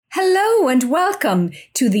Hello and welcome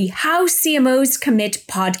to the How CMOs Commit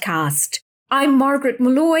podcast. I'm Margaret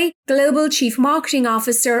Molloy, Global Chief Marketing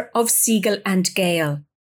Officer of Siegel and Gale.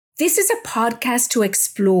 This is a podcast to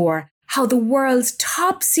explore how the world's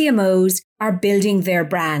top CMOs are building their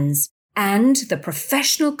brands and the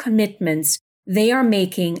professional commitments they are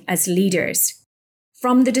making as leaders.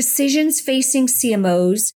 From the decisions facing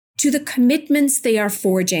CMOs to the commitments they are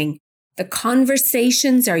forging, the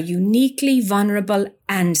conversations are uniquely vulnerable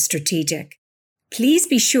and strategic. Please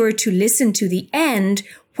be sure to listen to the end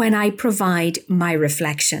when I provide my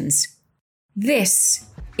reflections. This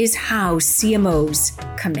is How CMOs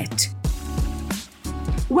Commit.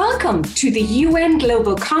 Welcome to the UN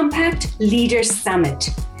Global Compact Leaders Summit.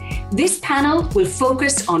 This panel will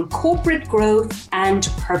focus on corporate growth and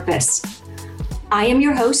purpose. I am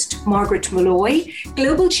your host, Margaret Molloy,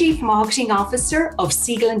 Global Chief Marketing Officer of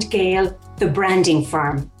Siegel and Gale, the branding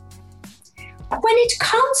firm. When it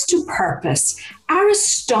comes to purpose,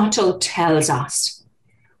 Aristotle tells us,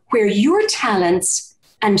 where your talents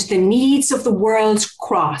and the needs of the world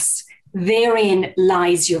cross, therein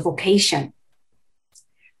lies your vocation.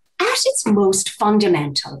 At its most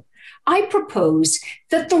fundamental, I propose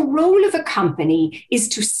that the role of a company is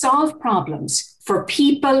to solve problems for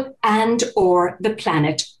people and or the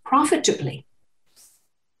planet profitably.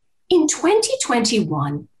 In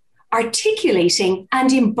 2021, articulating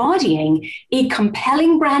and embodying a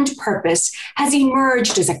compelling brand purpose has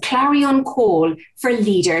emerged as a clarion call for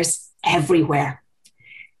leaders everywhere.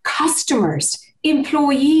 Customers,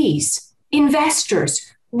 employees,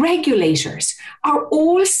 investors, regulators are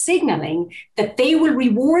all signaling that they will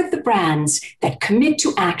reward the brands that commit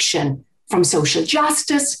to action, from social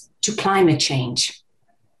justice to climate change.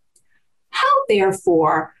 How,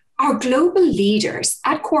 therefore, are global leaders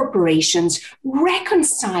at corporations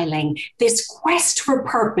reconciling this quest for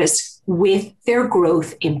purpose with their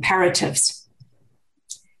growth imperatives?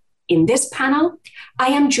 In this panel, I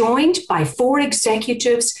am joined by 4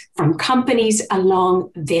 executives from companies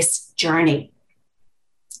along this journey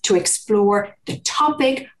to explore the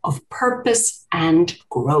topic of purpose and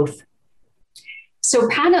growth. So,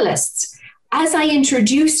 panelists, as I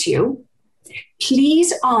introduce you,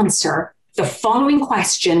 please answer the following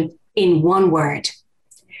question in one word.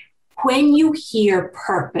 When you hear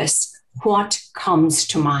purpose, what comes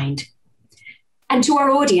to mind? And to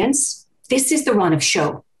our audience, this is the run of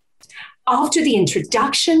show. After the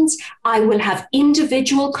introductions, I will have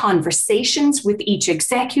individual conversations with each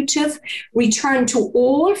executive, return to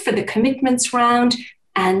all for the commitments round,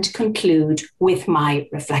 and conclude with my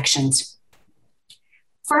reflections.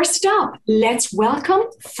 First up, let's welcome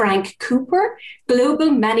Frank Cooper,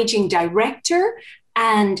 Global Managing Director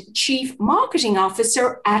and Chief Marketing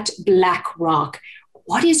Officer at BlackRock.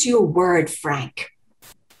 What is your word, Frank?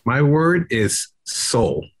 My word is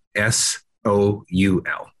soul,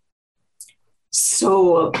 S-O-U-L.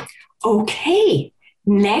 Soul. Okay.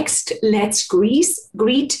 Next, let's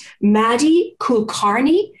greet Maddie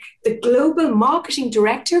Kulkarni, the Global Marketing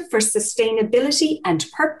Director for Sustainability and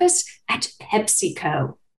Purpose at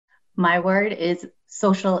PepsiCo. My word is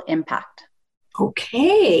social impact.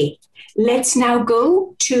 Okay. Let's now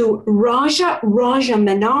go to Raja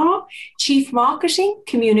Menon, Chief Marketing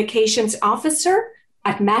Communications Officer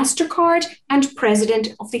at MasterCard and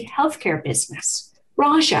President of the Healthcare Business.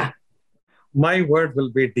 Raja. My word will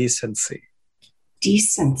be decency.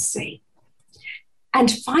 Decency. And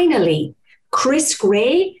finally, Chris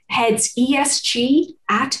Gray heads ESG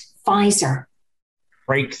at Pfizer.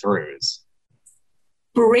 Breakthroughs.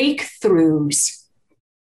 Breakthroughs.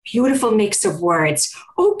 Beautiful mix of words.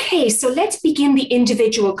 Okay, so let's begin the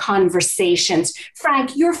individual conversations.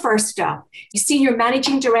 Frank, you're first up. You're Senior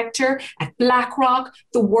Managing Director at BlackRock,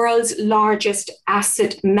 the world's largest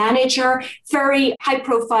asset manager. Very high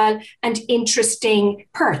profile and interesting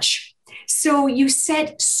perch. So you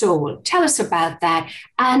said soul. Tell us about that.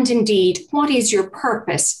 And indeed, what is your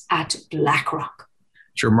purpose at BlackRock?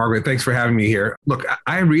 Sure, Margaret, thanks for having me here. Look,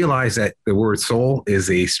 I realize that the word soul is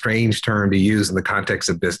a strange term to use in the context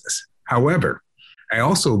of business. However, I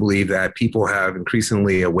also believe that people have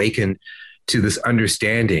increasingly awakened to this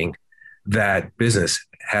understanding that business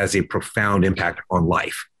has a profound impact on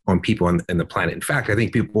life, on people and the planet. In fact, I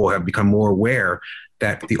think people have become more aware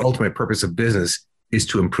that the ultimate purpose of business is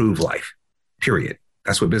to improve life, period.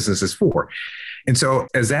 That's what business is for. And so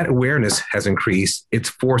as that awareness has increased, it's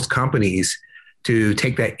forced companies to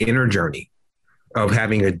take that inner journey of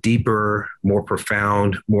having a deeper, more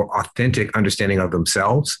profound, more authentic understanding of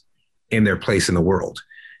themselves and their place in the world.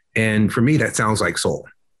 And for me, that sounds like soul.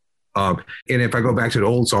 And if I go back to the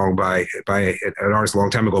old song by an artist a long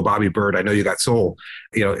time ago, Bobby Bird, I Know You Got Soul,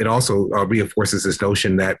 it also reinforces this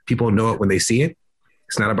notion that people know it when they see it.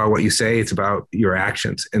 It's not about what you say, it's about your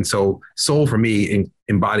actions. And so soul for me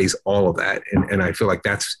embodies all of that. And I feel like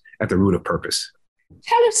that's at the root of purpose.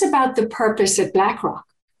 Tell us about the purpose at BlackRock.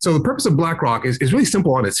 So the purpose of BlackRock is really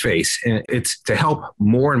simple on its face. And it's to help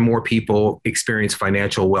more and more people experience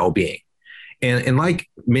financial well-being. And like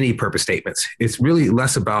many purpose statements, it's really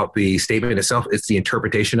less about the statement itself. It's the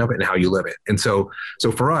interpretation of it and how you live it. And so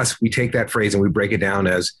for us, we take that phrase and we break it down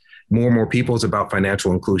as more and more people is about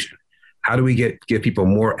financial inclusion. How do we give people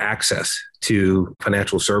more access to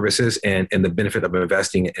financial services and the benefit of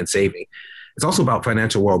investing and saving? It's also about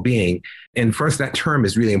financial well-being. And for us, that term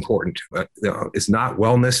is really important. It's not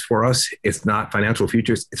wellness for us. It's not financial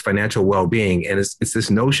futures. It's financial well-being. And it's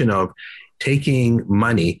this notion of taking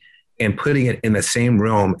money and putting it in the same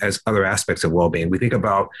realm as other aspects of well-being. We think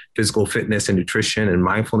about physical fitness and nutrition and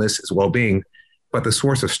mindfulness as well-being, but the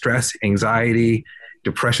source of stress, anxiety,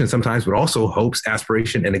 depression sometimes, but also hopes,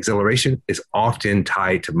 aspiration, and exhilaration is often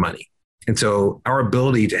tied to money. And so our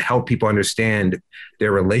ability to help people understand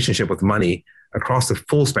their relationship with money across the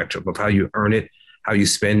full spectrum of how you earn it, how you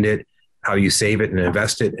spend it, how you save it and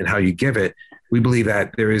invest it, and how you give it, we believe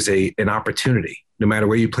that there is an opportunity, no matter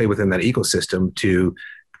where you play within that ecosystem, to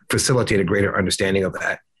facilitate a greater understanding of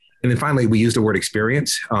that. And then finally, we use the word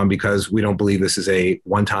experience because we don't believe this is a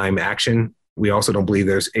one-time action. We also don't believe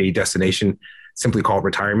there's a destination simply called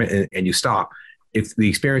retirement and you stop. It's the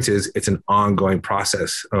experience it's an ongoing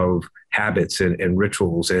process of habits and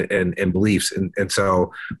rituals and beliefs. And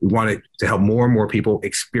so we wanted to help more and more people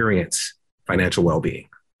experience financial well-being.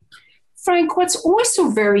 Frank, what's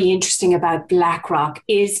also very interesting about BlackRock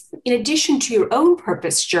is, in addition to your own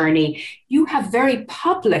purpose journey, you have very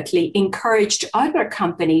publicly encouraged other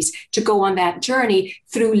companies to go on that journey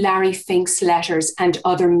through Larry Fink's letters and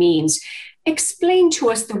other means. Explain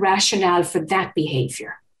to us the rationale for that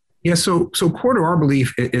behavior. Yeah, so core to our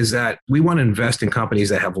belief is that we want to invest in companies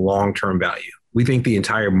that have long-term value. We think the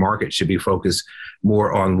entire market should be focused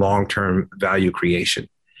more on long-term value creation.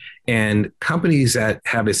 And companies that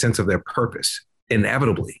have a sense of their purpose,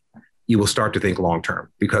 inevitably, you will start to think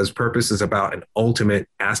long-term because purpose is about an ultimate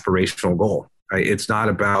aspirational goal. Right? It's not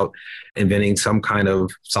about inventing some kind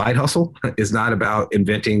of side hustle. It's not about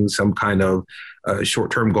inventing some kind of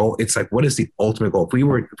short-term goal. It's like, what is the ultimate goal?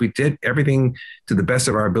 If we did everything to the best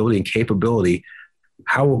of our ability and capability,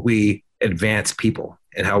 how would we advance people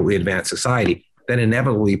and how would we advance society? That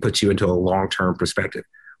inevitably puts you into a long-term perspective.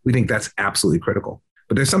 We think that's absolutely critical.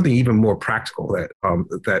 But there's something even more practical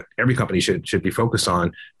that every company should be focused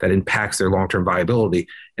on that impacts their long-term viability,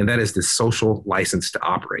 and that is the social license to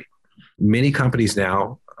operate. Many companies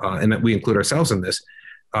now, and that we include ourselves in this,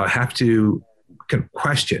 have to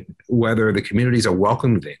question whether the communities are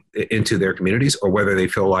welcomed into their communities or whether they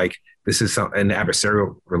feel like this is an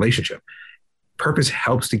adversarial relationship. Purpose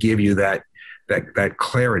helps to give you that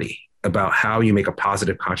clarity about how you make a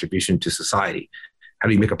positive contribution to society. How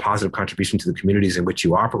do you make a positive contribution to the communities in which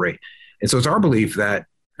you operate? And so it's our belief that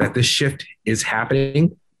this shift is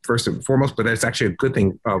happening first and foremost, but that's actually a good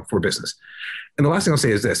thing for business. And the last thing I'll say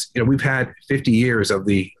is this: we've had 50 years of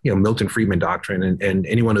the Milton Friedman doctrine, and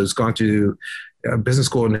anyone who's gone to business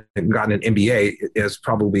school and gotten an MBA is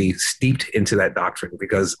probably steeped into that doctrine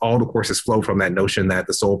because all the courses flow from that notion that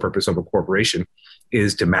the sole purpose of a corporation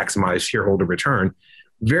is to maximize shareholder return.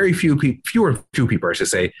 Fewer people, I should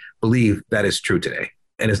say, believe that is true today.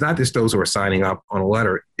 And it's not just those who are signing up on a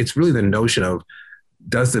letter. It's really the notion of,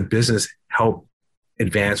 does the business help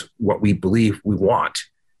advance what we believe we want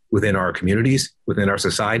within our communities, within our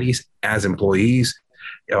societies, as employees,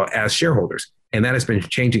 as shareholders? And that has been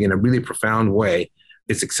changing in a really profound way.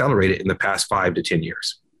 It's accelerated in the past 5 to 10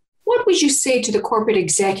 years. What would you say to the corporate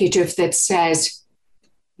executive that says,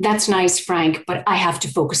 that's nice, Frank, but I have to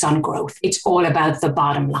focus on growth. It's all about the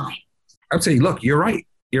bottom line? I would say, look, you're right.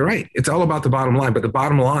 You're right. It's all about the bottom line, but the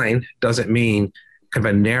bottom line doesn't mean kind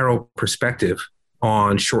of a narrow perspective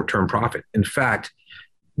on short-term profit. In fact,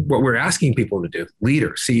 what we're asking people to do,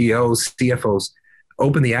 leaders, CEOs, CFOs,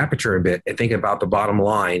 open the aperture a bit and think about the bottom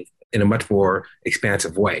line in a much more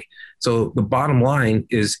expansive way. So the bottom line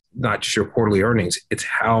is not just your quarterly earnings, it's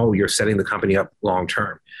how you're setting the company up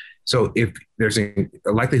long-term. So if there's a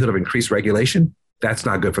likelihood of increased regulation, that's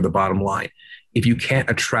not good for the bottom line. If you can't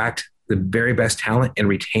attract the very best talent and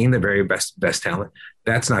retain the very best talent,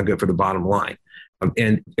 that's not good for the bottom line.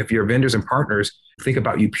 And if your vendors and partners think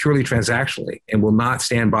about you purely transactionally and will not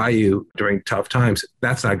stand by you during tough times,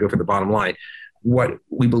 that's not good for the bottom line. What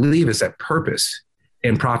we believe is that purpose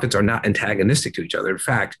and profits are not antagonistic to each other. In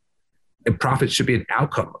fact, And profit should be an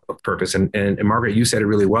outcome of purpose. And Margaret, you said it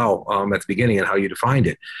really well at the beginning and how you defined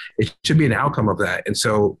it. It should be an outcome of that. And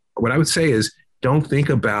so what I would say is don't think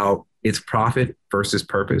about its profit versus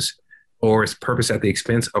purpose or its purpose at the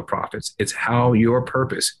expense of profits. It's how your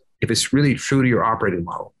purpose, if it's really true to your operating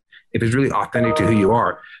model, if it's really authentic to who you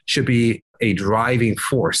are, should be a driving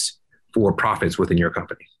force for profits within your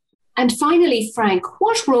company. And finally, Frank,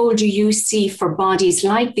 what role do you see for bodies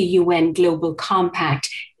like the UN Global Compact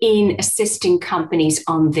in assisting companies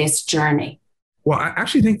on this journey? Well, I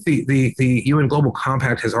actually think the UN Global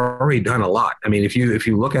Compact has already done a lot. I mean, if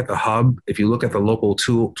you look at the hub, if you look at the local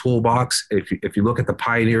toolbox, if you look at the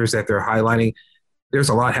pioneers that they're highlighting, there's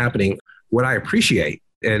a lot happening. What I appreciate,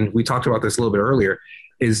 and we talked about this a little bit earlier,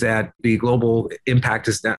 is that the global impact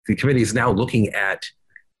the committee is now looking at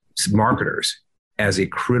marketers as a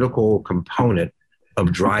critical component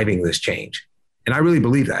of driving this change. And I really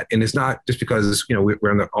believe that. And it's not just because,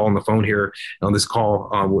 we're all on the phone here on this call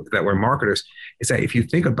that we're marketers. It's that if you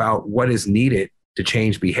think about what is needed to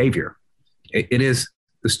change behavior, it is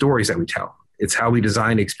the stories that we tell. It's how we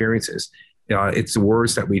design experiences. It's the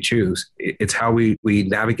words that we choose. It's how we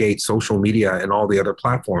navigate social media and all the other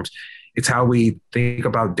platforms. It's how we think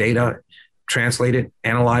about data, translate it,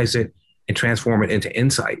 analyze it, and transform it into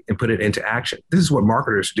insight and put it into action. This is what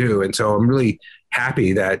marketers do. And so I'm really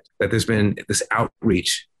happy that there's been this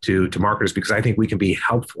outreach to marketers, because I think we can be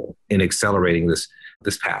helpful in accelerating this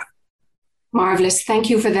path. Marvelous. Thank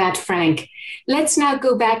you for that, Frank. Let's now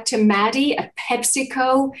go back to Maddie at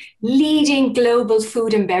PepsiCo, leading global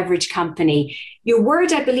food and beverage company. Your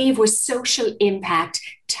word, I believe, was social impact.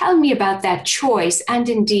 Tell me about that choice and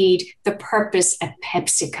indeed the purpose at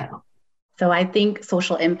PepsiCo. So I think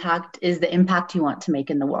social impact is the impact you want to make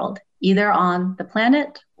in the world, either on the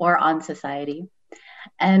planet or on society.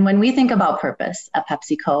 And when we think about purpose at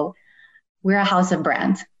PepsiCo, we're a house of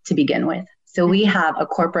brands to begin with. So we have a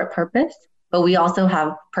corporate purpose, but we also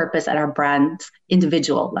have purpose at our brand's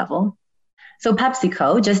individual level. So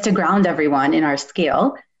PepsiCo, just to ground everyone in our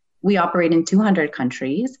scale, we operate in 200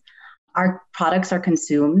 countries. Our products are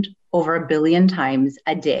consumed over 1 billion times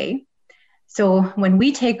a day. So when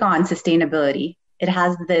we take on sustainability, it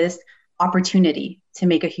has this opportunity to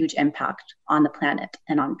make a huge impact on the planet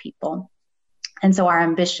and on people. And so our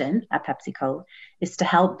ambition at PepsiCo is to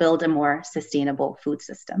help build a more sustainable food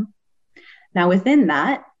system. Now within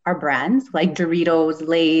that, our brands like Doritos,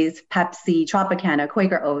 Lay's, Pepsi, Tropicana,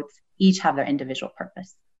 Quaker Oats, each have their individual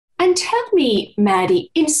purpose. And tell me,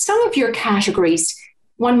 Maddie, in some of your categories,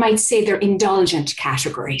 one might say they're indulgent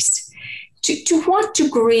categories. To what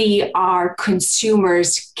degree are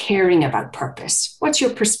consumers caring about purpose? What's your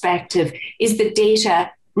perspective? Is the data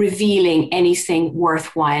revealing anything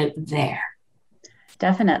worthwhile there?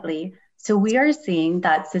 Definitely. So we are seeing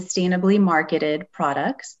that sustainably marketed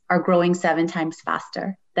products are growing 7 times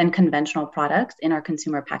faster than conventional products in our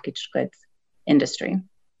consumer packaged goods industry.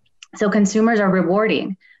 So consumers are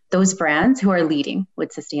rewarding those brands who are leading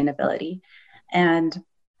with sustainability. And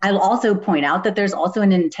I'll also point out that there's also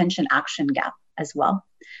an intention action gap as well.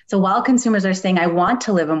 So while consumers are saying, I want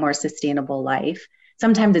to live a more sustainable life,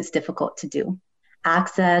 sometimes it's difficult to do.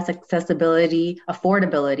 Access, accessibility,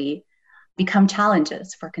 affordability become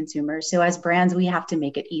challenges for consumers. So as brands, we have to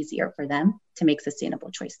make it easier for them to make sustainable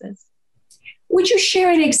choices. Would you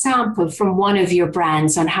share an example from one of your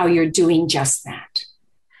brands on how you're doing just that?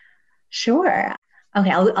 Sure. Okay,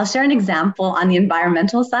 I'll share an example on the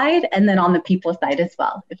environmental side and then on the people side as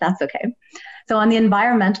well, if that's okay. So on the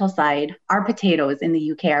environmental side, our potatoes in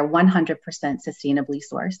the UK are 100% sustainably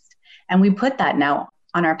sourced. And we put that now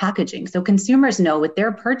on our packaging. So consumers know with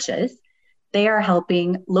their purchase, they are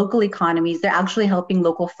helping local economies. They're actually helping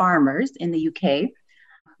local farmers in the UK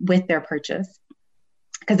with their purchase,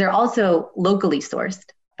 because they're also locally sourced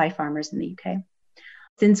by farmers in the UK.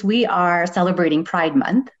 Since we are celebrating Pride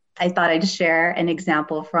Month, I thought I'd share an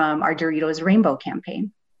example from our Doritos Rainbow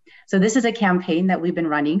campaign. So this is a campaign that we've been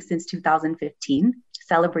running since 2015,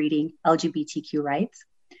 celebrating LGBTQ rights.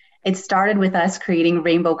 It started with us creating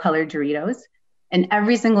rainbow colored Doritos. And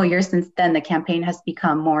every single year since then, the campaign has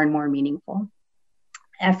become more and more meaningful.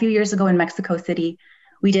 A few years ago in Mexico City,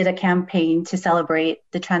 we did a campaign to celebrate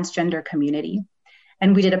the transgender community.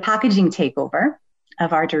 And we did a packaging takeover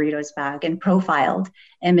of our Doritos bag and profiled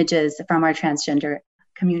images from our transgender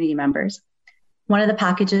community members. One of the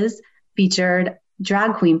packages featured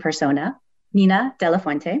drag queen persona, Nina De La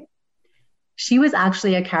Fuente. She was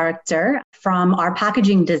actually a character from our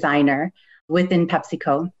packaging designer within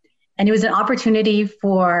PepsiCo. And it was an opportunity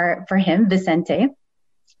for him, Vicente,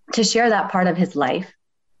 to share that part of his life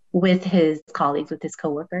with his colleagues, with his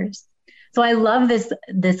coworkers. So I love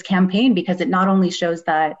this campaign because it not only shows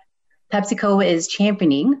that PepsiCo is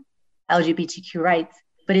championing LGBTQ rights,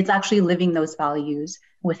 but it's actually living those values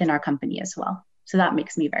within our company as well. So that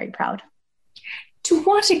makes me very proud. To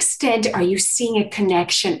what extent are you seeing a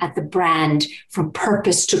connection at the brand from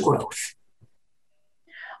purpose to growth?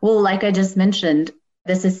 Well, like I just mentioned,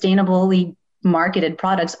 the sustainably marketed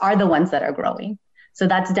products are the ones that are growing. So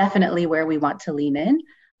that's definitely where we want to lean in.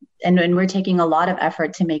 And we're taking a lot of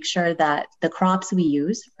effort to make sure that the crops we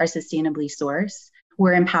use are sustainably sourced.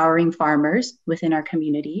 We're empowering farmers within our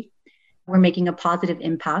community. We're making a positive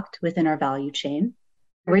impact within our value chain.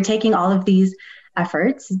 We're taking all of these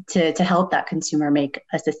efforts to help that consumer make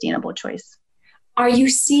a sustainable choice. Are you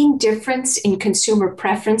seeing difference in consumer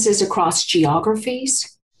preferences across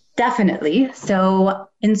geographies? Definitely. So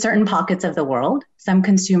in certain pockets of the world, some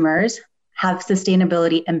consumers have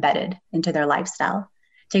sustainability embedded into their lifestyle.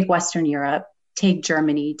 Take Western Europe, take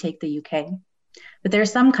Germany, take the UK. But there are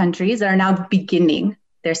some countries that are now beginning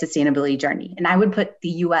their sustainability journey. And I would put the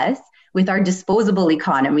US with our disposable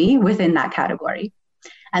economy within that category.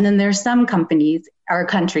 And then there's some companies or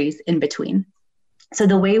countries in between. So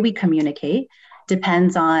the way we communicate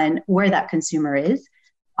depends on where that consumer is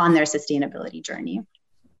on their sustainability journey.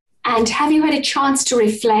 And have you had a chance to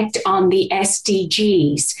reflect on the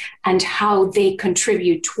SDGs and how they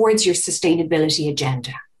contribute towards your sustainability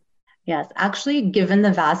agenda? Yes, actually, given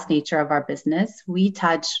the vast nature of our business, we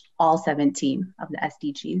touch all 17 of the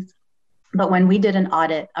SDGs. But when we did an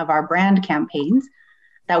audit of our brand campaigns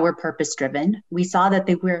that were purpose-driven, we saw that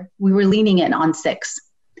we were leaning in on 6: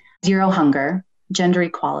 zero hunger, gender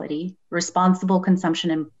equality, responsible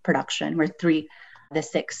consumption and production were 3, the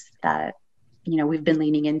 6 that we've been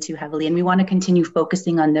leaning into heavily. And we want to continue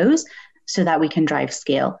focusing on those so that we can drive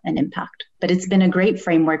scale and impact. But it's been a great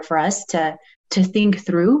framework for us to think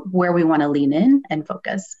through where we want to lean in and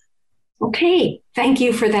focus. Okay, thank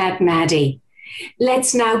you for that, Maddie.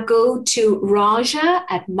 Let's now go to Raja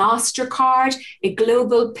at MasterCard, a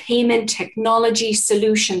global payment technology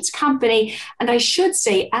solutions company. And I should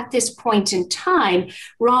say at this point in time,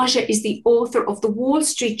 Raja is the author of the Wall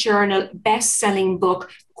Street Journal best-selling book,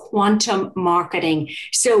 Quantum Marketing.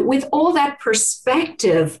 So with all that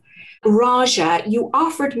perspective, Raja, you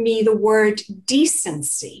offered me the word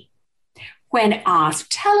decency when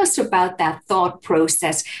asked. Tell us about that thought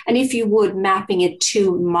process, and if you would, mapping it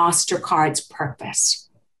to MasterCard's purpose.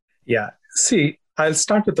 Yeah. See, I'll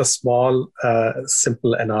start with a small,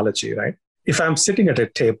 simple analogy, right? If I'm sitting at a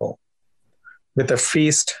table with a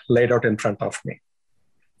feast laid out in front of me,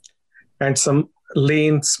 and some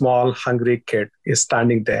lean, small, hungry kid is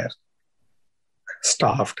standing there,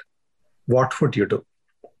 starved, what would you do?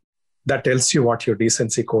 That tells you what your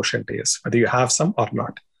decency quotient is, whether you have some or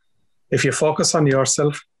not. If you focus on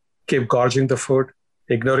yourself, keep gorging the food,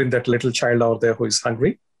 ignoring that little child out there who is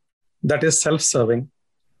hungry, that is self-serving,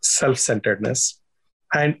 self-centeredness.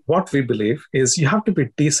 And what we believe is you have to be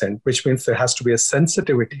decent, which means there has to be a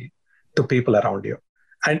sensitivity to people around you.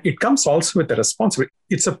 And it comes also with a responsibility.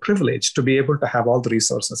 It's a privilege to be able to have all the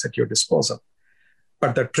resources at your disposal.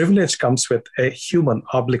 But that privilege comes with a human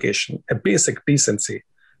obligation, a basic decency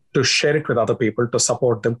to share it with other people, to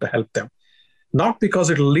support them, to help them. Not because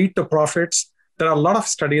it will lead to profits. There are a lot of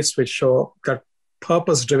studies which show that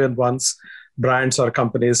purpose-driven ones, brands or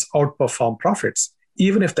companies outperform profits.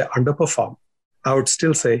 Even if they underperform, I would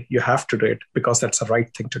still say you have to do it because that's the right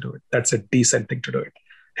thing to do it. That's a decent thing to do it.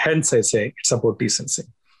 Hence, I say it's about decency.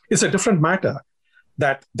 It's a different matter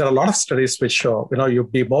that there are a lot of studies which show, you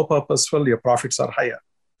be more purposeful, your profits are higher.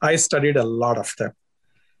 I studied a lot of them.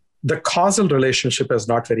 The causal relationship is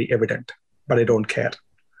not very evident, but I don't care.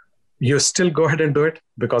 You still go ahead and do it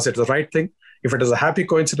because it's the right thing. If it is a happy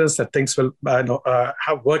coincidence that things will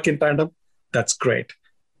have work in tandem, that's great.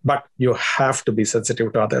 But you have to be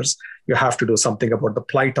sensitive to others. You have to do something about the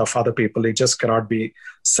plight of other people. You just cannot be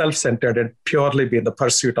self-centered and purely be in the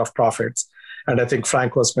pursuit of profits. And I think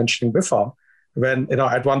Frank was mentioning before, when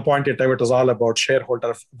at one point in time, it was all about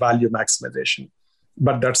shareholder value maximization.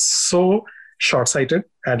 But that's so short-sighted,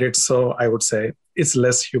 and it's so, I would say, it's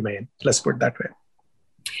less humane. Let's put it that way.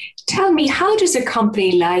 Tell me, how does a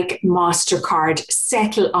company like MasterCard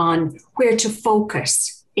settle on where to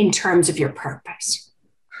focus in terms of your purpose?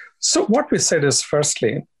 So what we said is,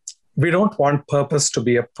 firstly, we don't want purpose to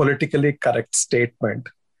be a politically correct statement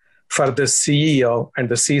for the CEO and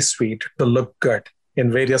the C-suite to look good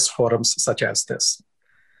in various forums such as this.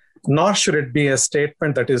 Nor should it be a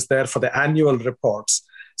statement that is there for the annual reports.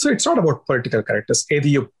 So it's not about political correctness. Either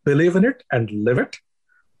you believe in it and live it,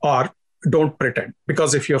 or don't pretend.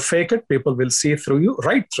 Because if you fake it, people will see through you,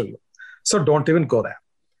 right through you. So don't even go there.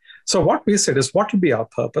 So what we said is, what will be our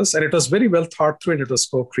purpose? And it was very well thought through and it was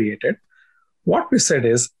co-created. What we said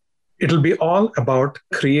is, It'll be all about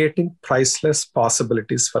creating priceless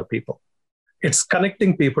possibilities for people. It's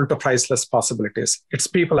connecting people to priceless possibilities. It's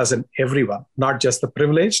people as in everyone, not just the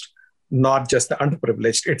privileged, not just the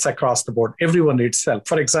underprivileged. It's across the board. Everyone needs help.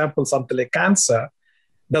 For example, something like cancer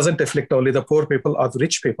doesn't afflict only the poor people or the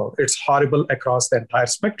rich people. It's horrible across the entire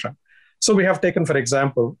spectrum. So we have taken, for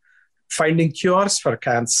example, finding cures for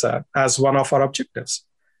cancer as one of our objectives.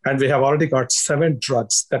 And we have already got 7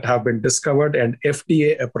 drugs that have been discovered and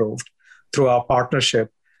FDA approved through our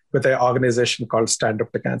partnership with an organization called Stand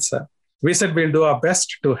Up to Cancer. We said we'll do our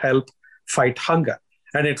best to help fight hunger.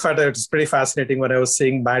 And in fact, it's pretty fascinating when I was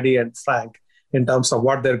seeing Maddie and Frank in terms of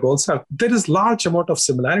what their goals are. There is large amount of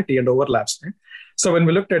similarity and overlaps. Right? So when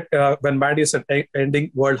we looked at, when Maddie said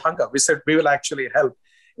ending world hunger, we said we will actually help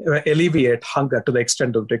alleviate hunger to the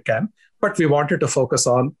extent that we can, but we wanted to focus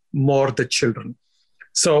on more the children.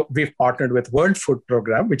 So we've partnered with World Food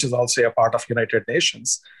Program, which is also a part of United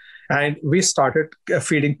Nations. And we started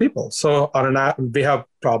feeding people. So we have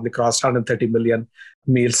probably crossed 130 million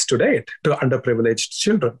meals to date to underprivileged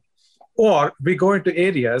children. Or we go into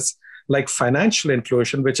areas like financial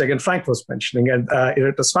inclusion, which again, Frank was mentioning, and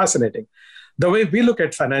it is fascinating. The way we look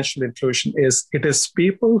at financial inclusion is it is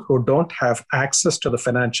people who don't have access to the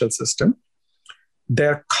financial system.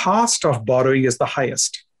 Their cost of borrowing is the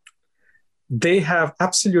highest. They have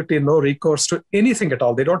absolutely no recourse to anything at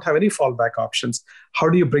all. They don't have any fallback options. How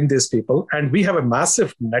do you bring these people? And we have a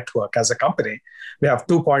massive network as a company. We have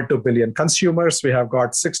 2.2 billion consumers. We have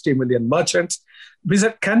got 60 million merchants. We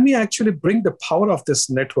said, can we actually bring the power of this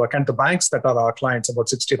network and the banks that are our clients, about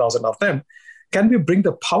 60,000 of them, can we bring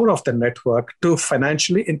the power of the network to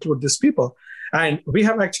financially include these people? And we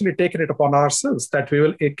have actually taken it upon ourselves that we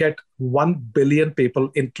will get 1 billion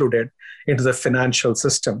people included into the financial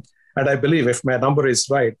system. And I believe if my number is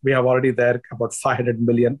right, we have already there about 500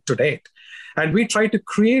 million to date. And we try to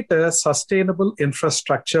create a sustainable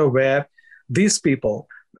infrastructure where these people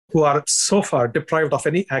who are so far deprived of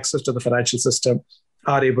any access to the financial system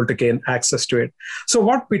are able to gain access to it. So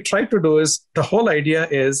what we try to do is, the whole idea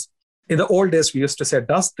is, in the old days, we used to say,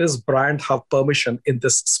 does this brand have permission in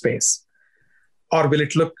this space? Or will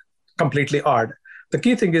it look completely odd? The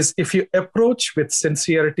key thing is, if you approach with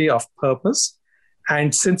sincerity of purpose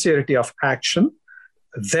and sincerity of action,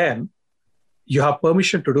 then you have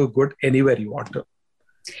permission to do good anywhere you want to.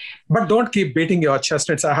 But don't keep beating your chest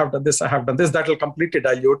and say, I have done this, I have done this. That will completely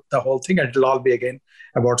dilute the whole thing, and it'll all be again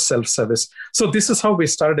about self-service. So this is how we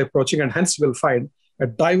started approaching, and hence you'll find a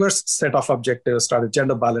diverse set of objectives, started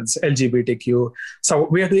gender balance, LGBTQ. So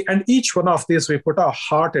we are doing, and each one of these, we put our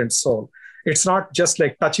heart and soul. It's not just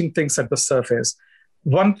like touching things at the surface.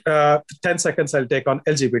 10 seconds I'll take on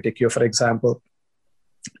LGBTQ, for example.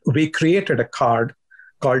 We created a card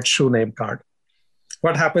called True Name Card.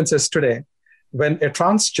 What happens is today, when a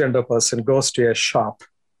transgender person goes to a shop,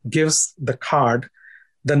 gives the card,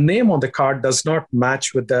 the name on the card does not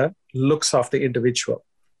match with the looks of the individual.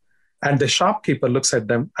 And the shopkeeper looks at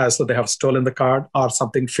them as though they have stolen the card or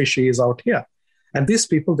something fishy is out here. And these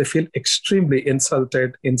people, they feel extremely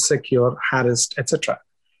insulted, insecure, harassed, etc.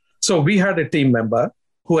 So we had a team member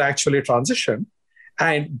who actually transitioned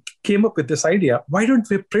and came up with this idea. Why don't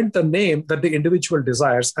we print the name that the individual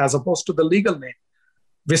desires as opposed to the legal name?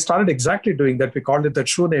 We started exactly doing that. We called it the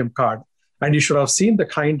True Name Card. And you should have seen the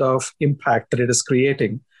kind of impact that it is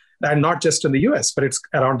creating. And not just in the US, but it's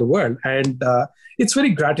around the world. And it's very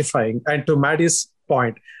gratifying. And to Maddie's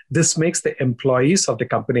point, this makes the employees of the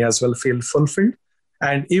company as well feel fulfilled.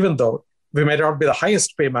 And even though we may not be the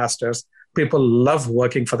highest pay masters, people love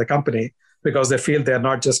working for the company because they feel they're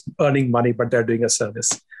not just earning money, but they're doing a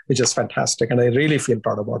service, which is fantastic. And I really feel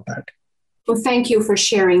proud about that. Well, thank you for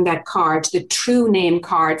sharing that card, the True Name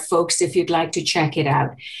Card, folks, if you'd like to check it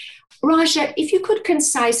out. Raja, if you could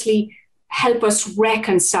concisely help us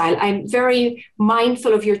reconcile. I'm very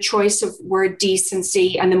mindful of your choice of word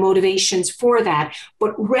decency and the motivations for that,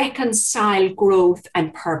 but reconcile growth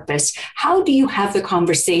and purpose. How do you have the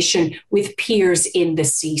conversation with peers in the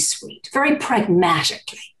C-suite? Very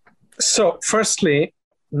pragmatically. So firstly,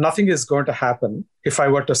 nothing is going to happen if I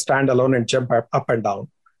were to stand alone and jump up and down.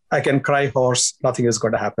 I can cry horse, nothing is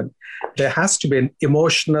going to happen. There has to be an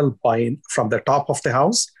emotional buy-in from the top of the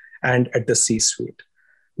house and at the C-suite.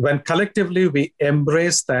 When collectively we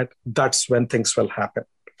embrace that, that's when things will happen.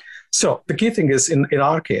 So the key thing is in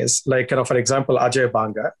our case, like, for example, Ajay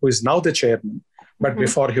Banga, who is now the chairman, but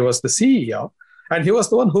before he was the CEO, and he was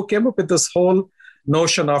the one who came up with this whole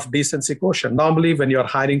notion of decency quotient. Normally, when you're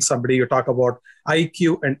hiring somebody, you talk about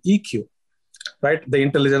IQ and EQ, right? The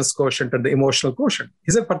intelligence quotient and the emotional quotient.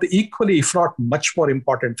 He said, but the equally, if not much more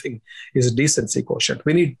important thing is decency quotient.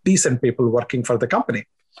 We need decent people working for the company.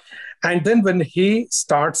 And then when he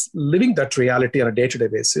starts living that reality on a day-to-day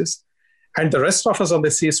basis, and the rest of us on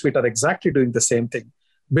the C-suite are exactly doing the same thing,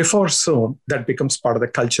 before soon, that becomes part of the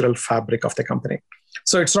cultural fabric of the company.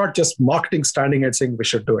 So it's not just marketing standing and saying we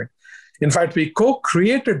should do it. In fact, we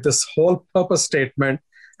co-created this whole purpose statement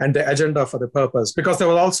and the agenda for the purpose, because there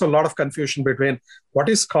was also a lot of confusion between what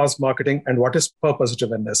is cause marketing and what is purpose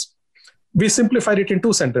drivenness. We simplified it in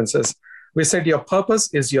 2 sentences. We said your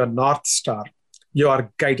purpose is your North Star. You are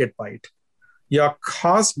guided by it. Your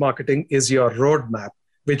cause marketing is your roadmap,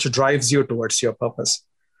 which drives you towards your purpose.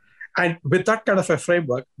 And with that kind of a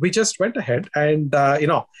framework, we just went ahead and,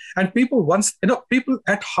 and people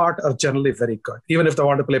at heart are generally very good. Even if they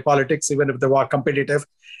want to play politics, even if they are competitive,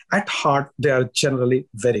 at heart, they are generally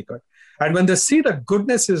very good. And when they see that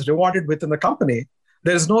goodness is rewarded within the company,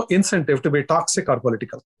 there is no incentive to be toxic or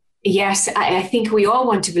political. Yes, I think we all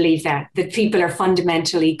want to believe that people are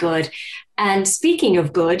fundamentally good. And speaking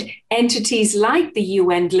of good, entities like the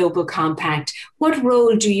UN Global Compact, what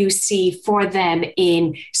role do you see for them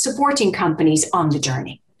in supporting companies on the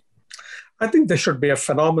journey? I think they should be a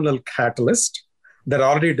phenomenal catalyst. They're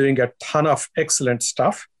already doing a ton of excellent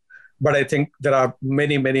stuff, but I think there are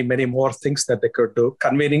many, many, many more things that they could do.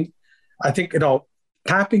 Convening, I think,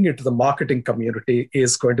 tapping into the marketing community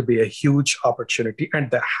is going to be a huge opportunity, and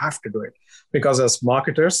they have to do it because as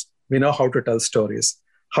marketers, we know how to tell stories,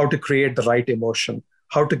 how to create the right emotion,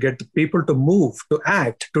 how to get the people to move, to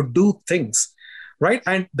act, to do things, right?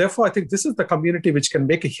 And therefore, I think this is the community which can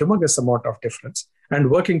make a humongous amount of difference. And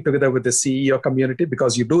working together with the CEO community,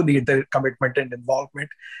 because you do need their commitment and involvement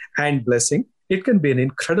and blessing, it can be an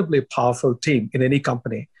incredibly powerful team in any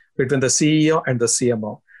company between the CEO and the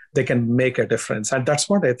CMO. They can make a difference. And that's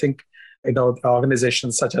what I think,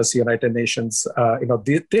 organizations such as the United Nations,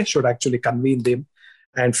 they should actually convene them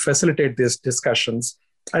and facilitate these discussions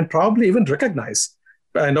and probably even recognize,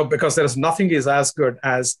 because there is nothing is as good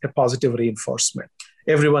as a positive reinforcement.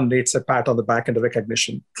 Everyone needs a pat on the back and a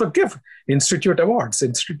recognition. So give institute awards,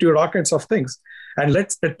 institute all kinds of things. And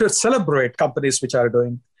let's celebrate companies which are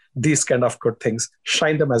doing these kind of good things,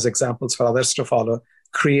 shine them as examples for others to follow,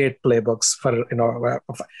 create playbooks for,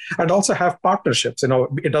 and also have partnerships.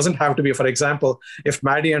 It doesn't have to be, for example, if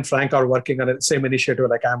Maddie and Frank are working on the same initiative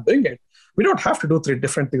like I'm doing it, we don't have to do 3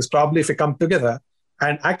 different things. Probably if we come together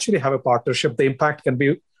and actually have a partnership, the impact can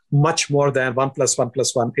be much more than 1 + 1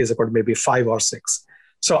 + 1 is equal to maybe 5 or 6.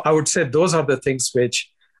 So I would say those are the things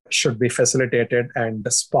which should be facilitated and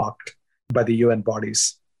sparked by the UN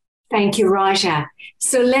bodies. Thank you, Raja.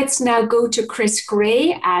 So let's now go to Chris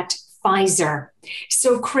Gray at Pfizer.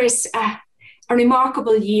 So Chris, a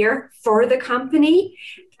remarkable year for the company,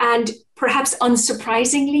 and perhaps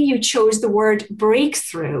unsurprisingly, you chose the word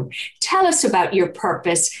breakthrough. Tell us about your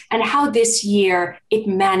purpose and how this year it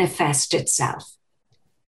manifests itself.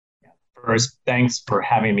 First, thanks for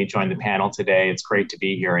having me join the panel today. It's great to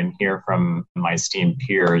be here and hear from my esteemed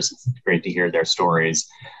peers. It's great to hear their stories.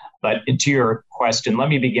 But to your question, let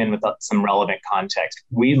me begin with some relevant context.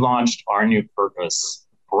 We launched our new purpose,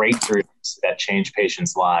 Breakthroughs that Change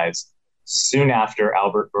Patients' Lives, soon after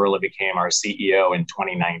Albert Bourla became our CEO in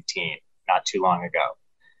 2019, not too long ago.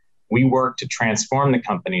 We worked to transform the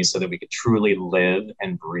company so that we could truly live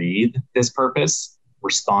and breathe this purpose,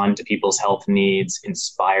 respond to people's health needs,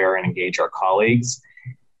 inspire and engage our colleagues.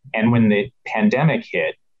 And when the pandemic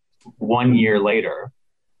hit 1 year later,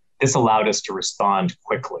 this allowed us to respond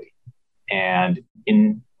quickly and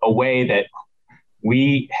in a way that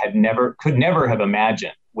we could never have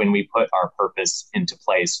imagined when we put our purpose into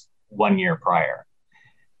place 1 year prior.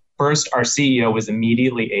 First, our CEO was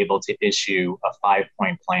immediately able to issue a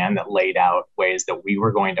 5-point plan that laid out ways that we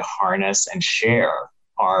were going to harness and share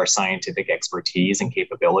our scientific expertise and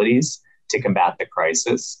capabilities to combat the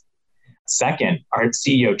crisis. Second, our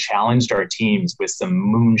CEO challenged our teams with some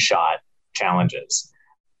moonshot challenges,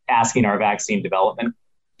 asking our vaccine development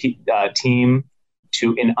team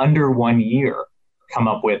to, in under 1 year, come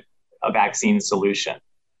up with a vaccine solution.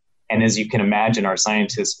 And as you can imagine, our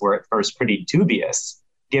scientists were at first pretty dubious,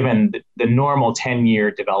 given the normal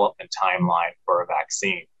 10-year development timeline for a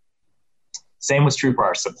vaccine. Same was true for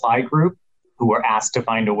our supply group, who were asked to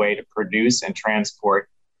find a way to produce and transport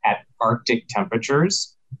at Arctic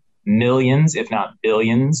temperatures millions, if not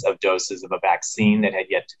billions, of doses of a vaccine that had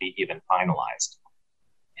yet to be even finalized.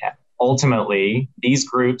 Ultimately, these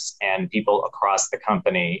groups and people across the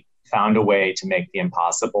company found a way to make the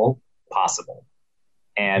impossible possible.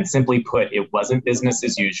 And simply put, it wasn't business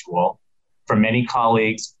as usual. For many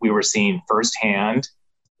colleagues, we were seeing firsthand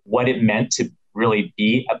what it meant to really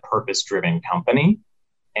be a purpose-driven company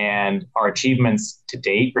And our achievements to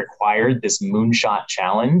date required this moonshot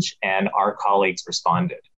challenge, and our colleagues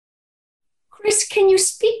responded. Chris, can you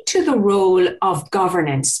speak to the role of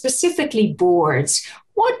governance, specifically boards?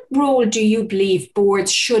 What role do you believe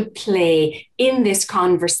boards should play in this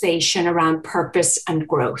conversation around purpose and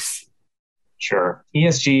growth? Sure.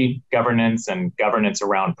 ESG governance and governance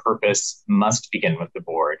around purpose must begin with the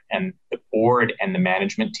board, and the board and the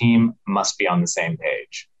management team must be on the same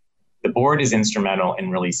page. The board is instrumental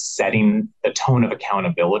in really setting the tone of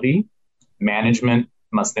accountability. Management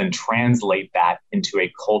must then translate that into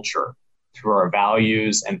a culture through our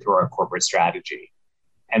values and through our corporate strategy.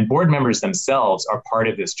 And board members themselves are part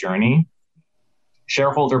of this journey.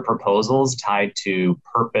 Shareholder proposals tied to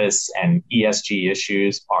purpose and ESG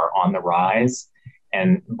issues are on the rise,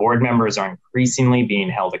 and board members are increasingly being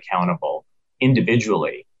held accountable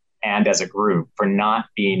individually and as a group for not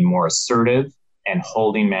being more assertive and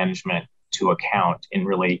holding management to account in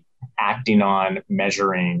really acting on,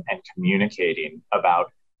 measuring, and communicating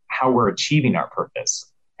about how we're achieving our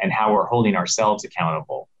purpose and how we're holding ourselves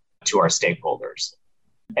accountable to our stakeholders.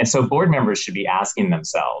 And so board members should be asking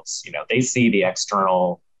themselves, they see the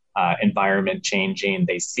external environment changing,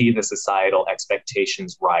 they see the societal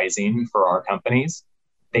expectations rising for our companies.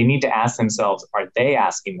 They need to ask themselves, are they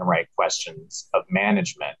asking the right questions of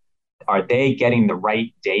management? Are they getting the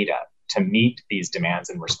right data to meet these demands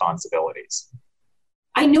and responsibilities?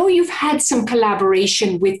 I know you've had some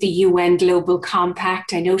collaboration with the UN Global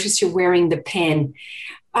Compact. I notice you're wearing the pin.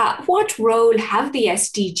 What role have the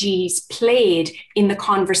SDGs played in the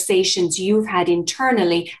conversations you've had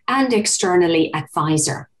internally and externally at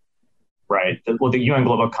Pfizer? Right. Well, the UN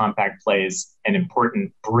Global Compact plays an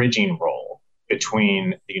important bridging role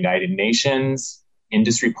between the United Nations,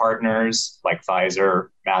 industry partners like Pfizer,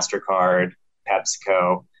 MasterCard,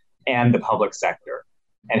 PepsiCo, and the public sector.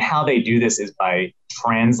 And how they do this is by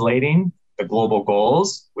translating the global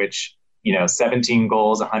goals, which 17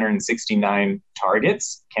 goals, 169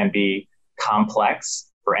 targets can be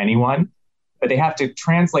complex for anyone, but they have to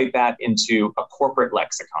translate that into a corporate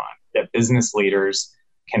lexicon that business leaders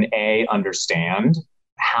can understand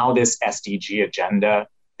how this SDG agenda,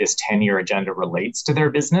 this 10-year agenda relates to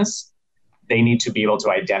their business. They need to be able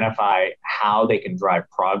to identify how they can drive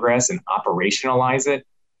progress and operationalize it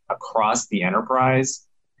across the enterprise.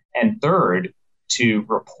 And third, to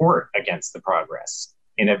report against the progress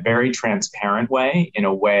in a very transparent way, in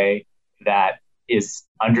a way that is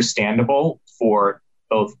understandable for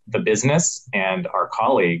both the business and our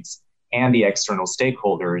colleagues and the external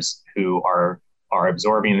stakeholders who are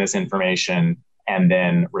absorbing this information and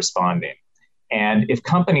then responding. And if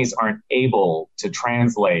companies aren't able to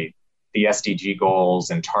translate the SDG goals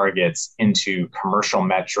and targets into commercial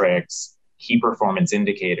metrics, key performance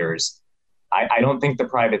indicators, I don't think the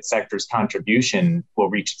private sector's contribution will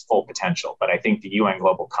reach its full potential, but I think the UN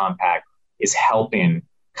Global Compact is helping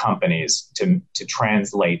companies to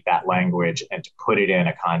translate that language and to put it in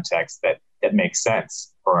a context that makes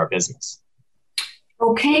sense for our business.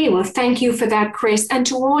 Okay, well, thank you for that, Chris, and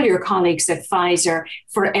to all your colleagues at Pfizer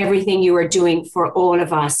for everything you are doing for all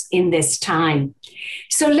of us in this time.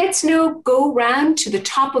 So let's now go round to the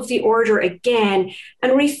top of the order again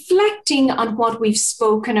and reflecting on what we've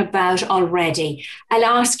spoken about already. I'll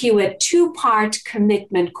ask you a two-part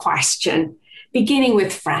commitment question, beginning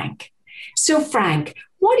with Frank. So Frank,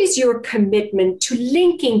 what is your commitment to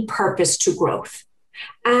linking purpose to growth?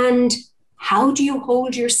 And how do you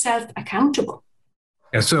hold yourself accountable?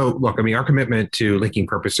 Yeah, so look, our commitment to linking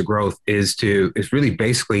purpose to growth is really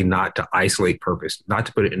basically not to isolate purpose, not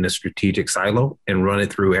to put it in a strategic silo and run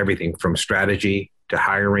it through everything from strategy to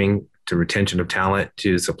hiring to retention of talent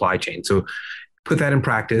to supply chain. So put that in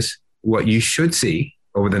practice. What you should see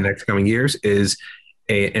over the next coming years is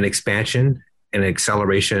an expansion and an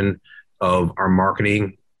acceleration of our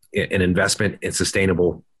marketing and investment in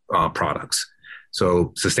sustainable products.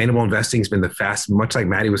 So sustainable investing has been much like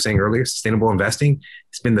Maddie was saying earlier, sustainable investing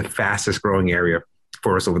has been the fastest growing area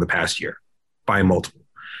for us over the past year by multiple.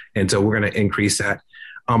 And so we're going to increase that.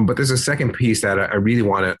 But there's a second piece that I really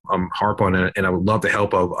want to harp on, and I would love the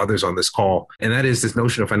help of others on this call. And that is this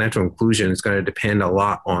notion of financial inclusion is going to depend a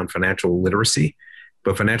lot on financial literacy.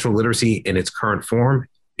 But financial literacy in its current form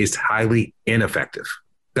is highly ineffective,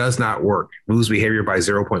 does not work, moves behavior by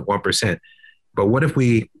 0.1%. But what if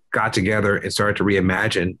we got together and started to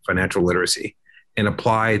reimagine financial literacy and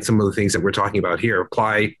applied some of the things that we're talking about here,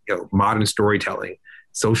 apply modern storytelling,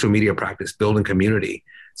 social media practice, building community.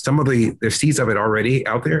 Some of there's seeds of it already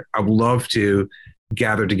out there. I would love to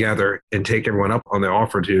gather together and take everyone up on the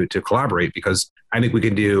offer to collaborate, because I think we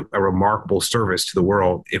can do a remarkable service to the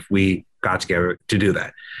world if we got together to do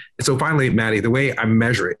that. And so finally, Maddie, the way I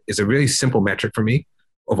measure it is a really simple metric for me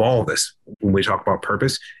of all of this. When we talk about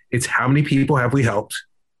purpose, it's how many people have we helped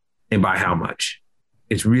and by how much.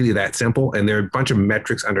 It's really that simple. And there are a bunch of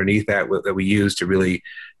metrics underneath that we use to really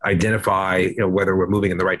identify, whether we're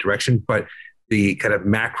moving in the right direction. But the kind of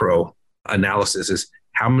macro analysis is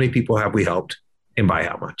how many people have we helped and by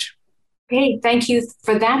how much. Okay, thank you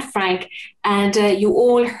for that, Frank. And you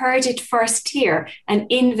all heard it first here, an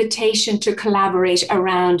invitation to collaborate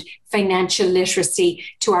around financial literacy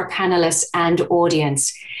to our panelists and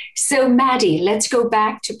audience. So Maddie, let's go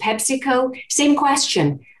back to PepsiCo. Same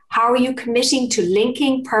question. How are you committing to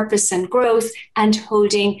linking purpose and growth and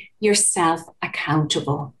holding yourself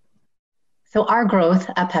accountable? So our growth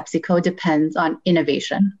at PepsiCo depends on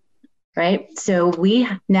innovation, right? So we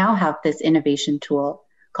now have this innovation tool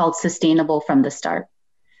called Sustainable from the Start.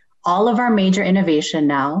 All of our major innovation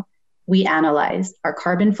now, we analyze our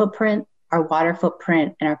carbon footprint, our water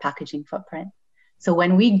footprint, and our packaging footprint. So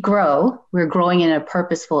when we grow, we're growing in a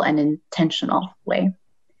purposeful and intentional way.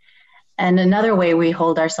 And another way we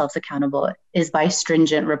hold ourselves accountable is by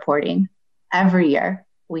stringent reporting. Every year,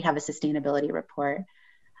 we have a sustainability report.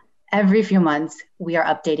 Every few months, we are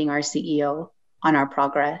updating our CEO on our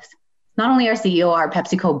progress. Not only our CEO, our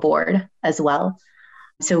PepsiCo board as well.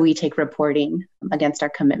 So we take reporting against our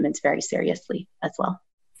commitments very seriously as well.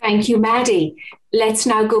 Thank you, Maddie. Let's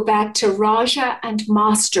now go back to Raja and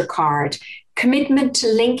MasterCard. Commitment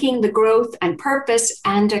to linking the growth and purpose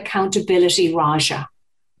and accountability, Raja.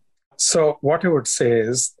 So what I would say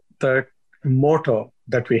is the motto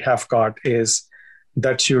that we have got is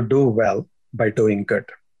that you do well by doing good,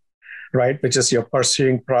 right? Which is you're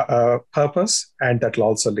pursuing purpose, and that will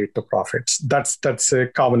also lead to profits. That's a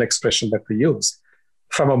common expression that we use.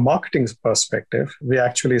 From a marketing perspective, we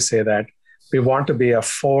actually say that we want to be a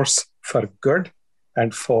force for good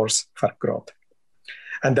and force for growth.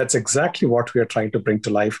 And that's exactly what we are trying to bring to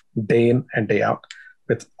life day in and day out.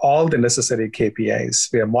 With all the necessary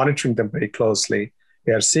KPIs, we are monitoring them very closely.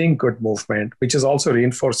 We are seeing good movement, which is also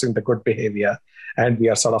reinforcing the good behavior, and we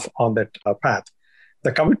are sort of on that path.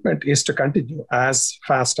 The commitment is to continue as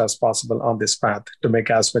fast as possible on this path to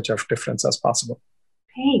make as much of difference as possible.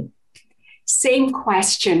 Okay. Same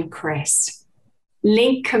question, Chris.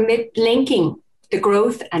 Linking the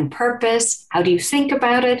growth and purpose. How do you think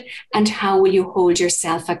about it? And how will you hold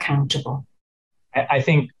yourself accountable? I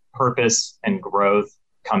think purpose and growth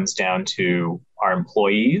comes down to our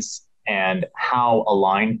employees and how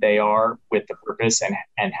aligned they are with the purpose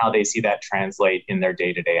and how they see that translate in their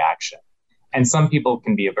day-to-day action. And some people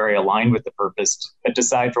can be very aligned with the purpose, but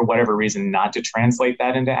decide for whatever reason not to translate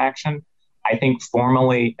that into action. I think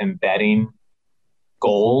formally embedding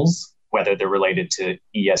goals, whether they're related to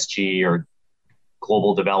ESG or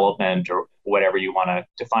global development or whatever you want to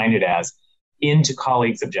define it as, into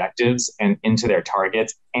colleagues' objectives and into their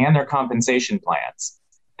targets and their compensation plans.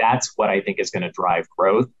 That's what I think is going to drive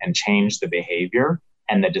growth and change the behavior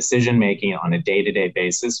and the decision-making on a day-to-day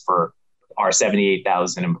basis for our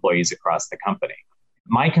 78,000 employees across the company.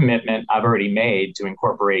 My commitment I've already made to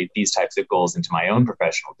incorporate these types of goals into my own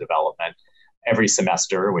professional development every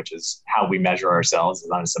semester, which is how we measure ourselves,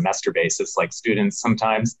 is on a semester basis, like students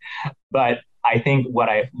sometimes. But I think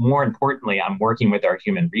more importantly, I'm working with our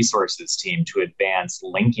human resources team to advance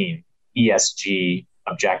linking ESG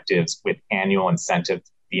objectives with the annual incentive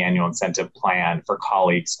plan for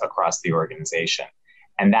colleagues across the organization.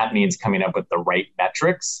 And that means coming up with the right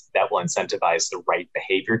metrics that will incentivize the right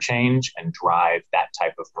behavior change and drive that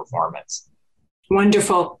type of performance.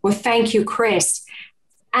 Wonderful. Well, thank you, Chris.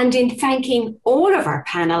 And in thanking all of our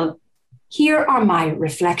panel, here are my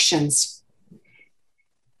reflections.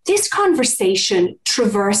 This conversation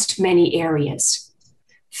traversed many areas,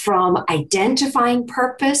 from identifying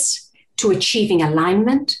purpose to achieving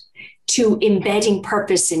alignment, to embedding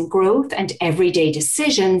purpose in growth and everyday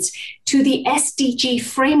decisions, to the SDG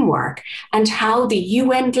framework and how the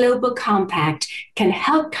UN Global Compact can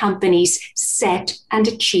help companies set and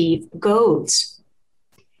achieve goals.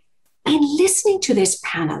 In listening to this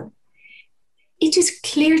panel, it is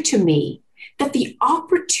clear to me that the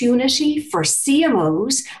opportunity for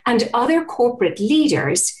CMOs and other corporate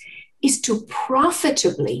leaders is to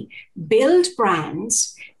profitably build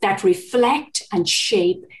brands that reflect and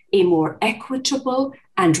shape a more equitable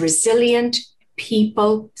and resilient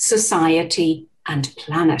people, society, and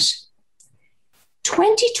planet.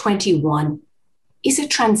 2021 is a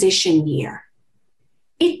transition year.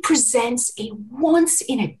 It presents a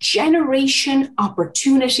once-in-a-generation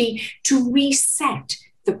opportunity to reset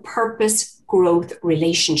the purpose-growth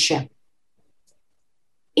relationship.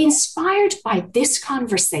 Inspired by this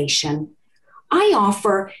conversation, I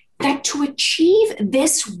offer that to achieve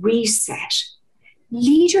this reset,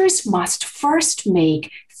 leaders must first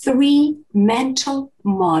make 3 mental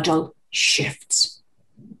model shifts.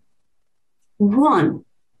 1,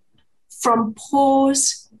 from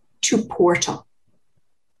pause to portal.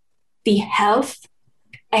 The health,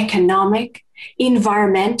 economic,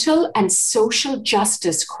 environmental, and social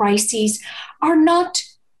justice crises are not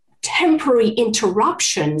temporary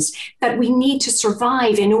interruptions that we need to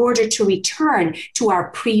survive in order to return to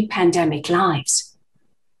our pre-pandemic lives.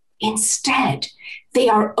 Instead, they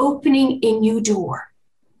are opening a new door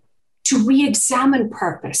to re-examine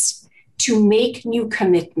purpose, to make new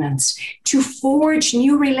commitments, to forge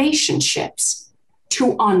new relationships,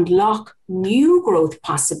 to unlock new growth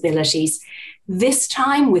possibilities, this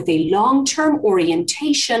time with a long-term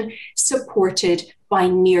orientation supported by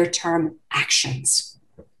near-term actions.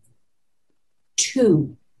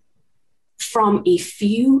 2, from a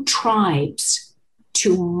few tribes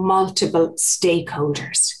to multiple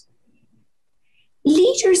stakeholders.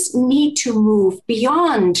 Leaders need to move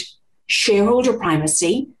beyond shareholder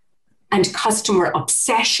primacy and customer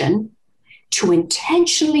obsession to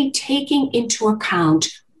intentionally taking into account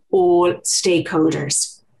all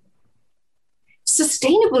stakeholders.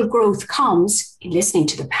 Sustainable growth comes, in listening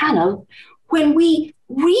to the panel, when we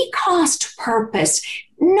recast purpose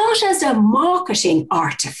not as a marketing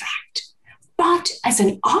artifact, but as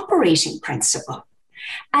an operating principle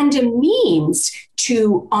and a means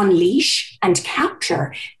to unleash and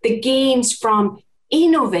capture the gains from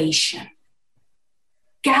innovation,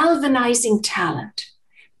 galvanizing talent,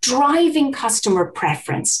 driving customer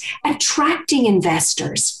preference, attracting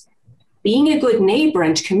investors, being a good neighbor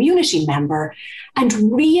and community member, and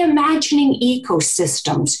reimagining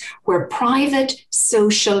ecosystems where private,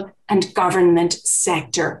 social, and government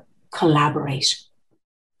sector collaborate.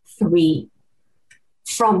 3,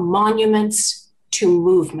 from monuments to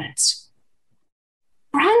movements.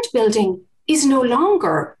 Brand building is no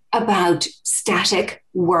longer about static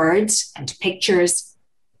words and pictures.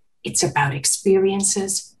 It's about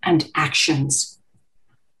experiences and actions.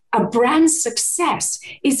 A brand's success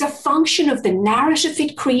is a function of the narrative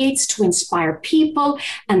it creates to inspire people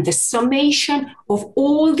and the summation of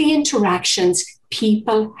all the interactions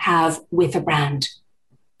people have with a brand.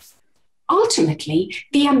 Ultimately,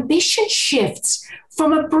 the ambition shifts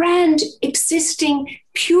from a brand existing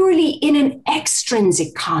purely in an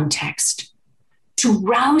extrinsic context to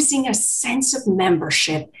rousing a sense of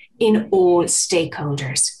membership in all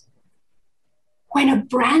stakeholders. When a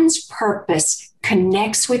brand's purpose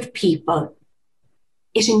connects with people,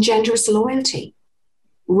 it engenders loyalty,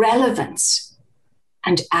 relevance,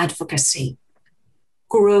 and advocacy.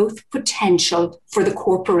 Growth potential for the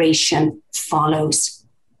corporation follows.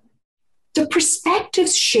 The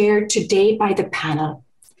perspectives shared today by the panel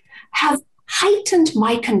have heightened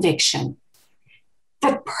my conviction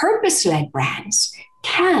that purpose-led brands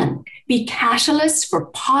can be catalysts for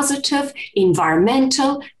positive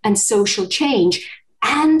environmental and social change,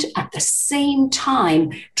 and at the same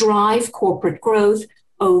time drive corporate growth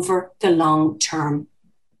over the long term.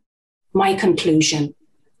 My conclusion: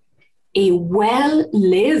 a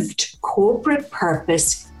well-lived corporate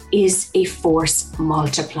purpose is a force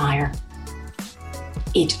multiplier.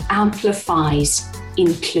 It amplifies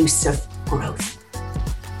inclusive growth.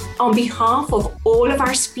 On behalf of all of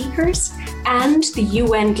our speakers and the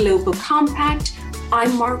UN Global Compact,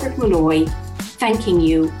 I'm Margaret Molloy, thanking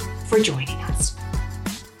you for joining us.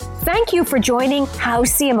 Thank you for joining How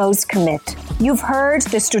CMOs Commit. You've heard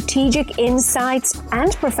the strategic insights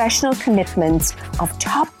and professional commitments of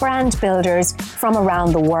top brand builders from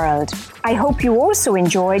around the world. I hope you also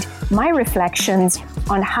enjoyed my reflections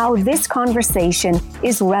on how this conversation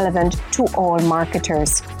is relevant to all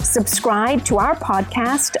marketers. Subscribe to our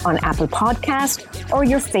podcast on Apple Podcast or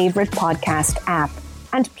your favorite podcast app.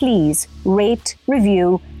 And please rate,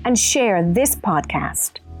 review, and share this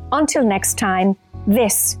podcast. Until next time,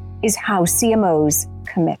 this is How CMOs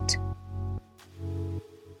Commit.